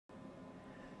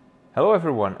Hello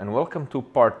everyone and welcome to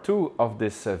part 2 of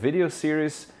this video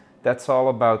series that's all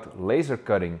about laser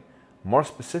cutting. More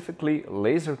specifically,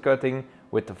 laser cutting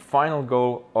with the final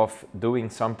goal of doing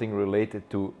something related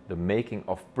to the making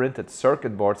of printed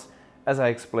circuit boards, as I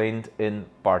explained in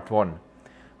part 1.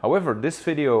 However, this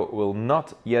video will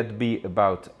not yet be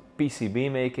about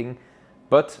PCB making,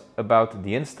 but about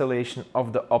the installation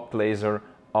of the Optlaser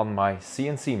on my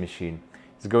CNC machine.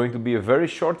 It's going to be a very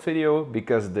short video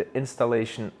because the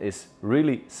installation is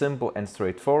really simple and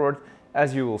straightforward,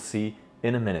 as you will see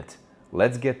in a minute.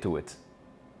 Let's get to it.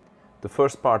 The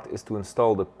first part is to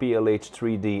install the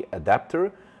PLH3D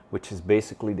adapter, which is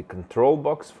basically the control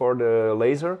box for the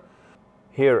laser.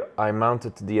 Here I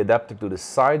mounted the adapter to the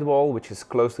sidewall, which is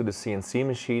close to the CNC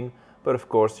machine, but of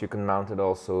course you can mount it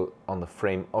also on the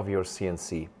frame of your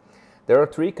CNC. There are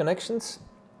 3 connections.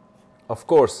 Of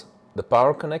course, the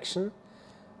power connection.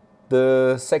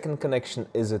 The second connection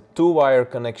is a 2-wire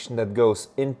connection that goes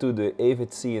into the AVID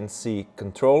CNC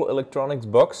control electronics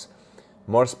box.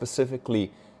 More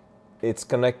specifically, it's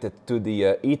connected to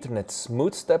the Ethernet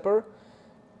smooth stepper.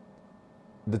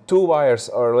 The 2 wires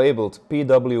are labeled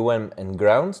PWM and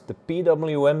ground. The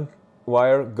PWM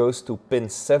wire goes to pin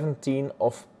 17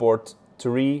 of port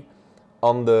 3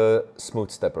 on the smooth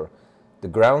stepper. The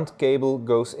ground cable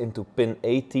goes into pin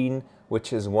 18,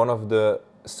 which is one of the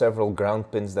several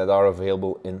ground pins that are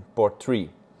available in port 3.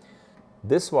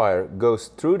 This wire goes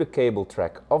through the cable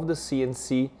track of the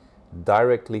CNC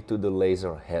directly to the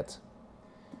laser head.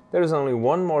 There is only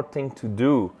one more thing to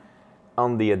do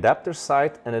on the adapter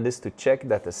side, and it is to check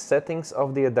that the settings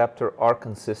of the adapter are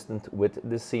consistent with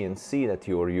the CNC that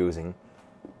you are using.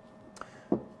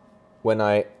 When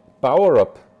I power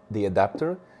up the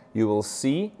adapter, you will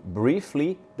see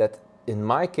briefly that in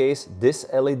my case this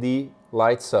LED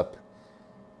lights up.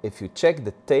 If you check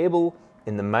the table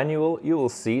in the manual, you will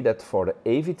see that for the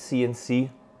AVID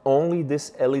CNC only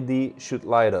this LED should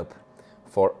light up.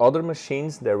 For other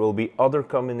machines there will be other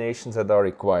combinations that are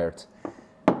required.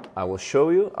 I will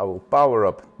show you. I will power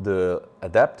up the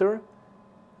adapter.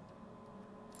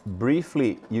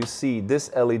 Briefly you see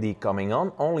this LED coming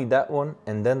on, only that one,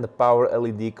 and then the power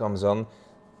LED comes on,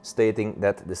 stating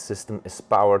that the system is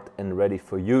powered and ready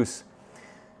for use.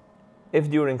 If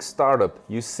during startup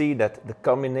you see that the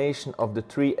combination of the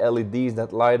 3 LEDs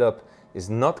that light up is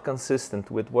not consistent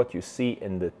with what you see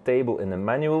in the table in the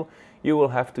manual, you will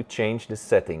have to change the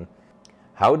setting.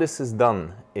 How this is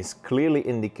done is clearly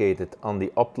indicated on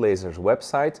the Optlasers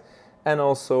website, and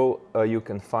also you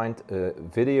can find a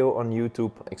video on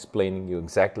YouTube explaining you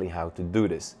exactly how to do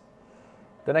this.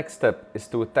 The next step is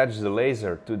to attach the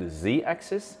laser to the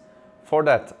Z-axis. For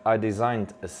that I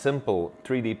designed a simple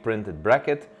 3D printed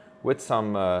bracket with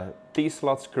some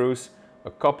T-slot screws, a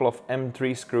couple of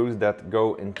M3 screws that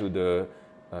go into the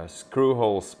screw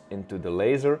holes into the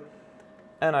laser,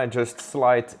 and I just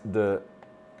slide the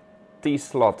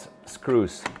T-slot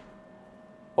screws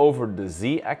over the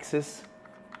Z-axis.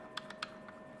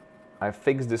 I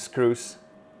fix the screws,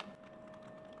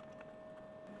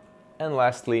 and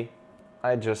lastly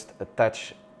I just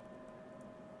attach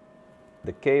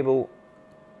the cable,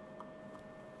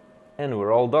 and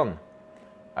we're all done.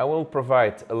 I will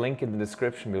provide a link in the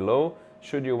description below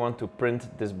should you want to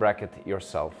print this bracket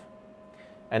yourself.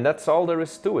 And that's all there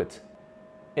is to it.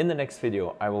 In the next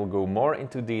video I will go more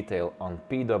into detail on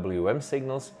PWM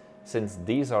signals, since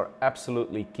these are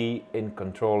absolutely key in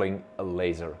controlling a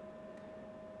laser.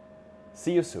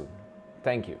 See you soon.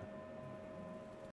 Thank you.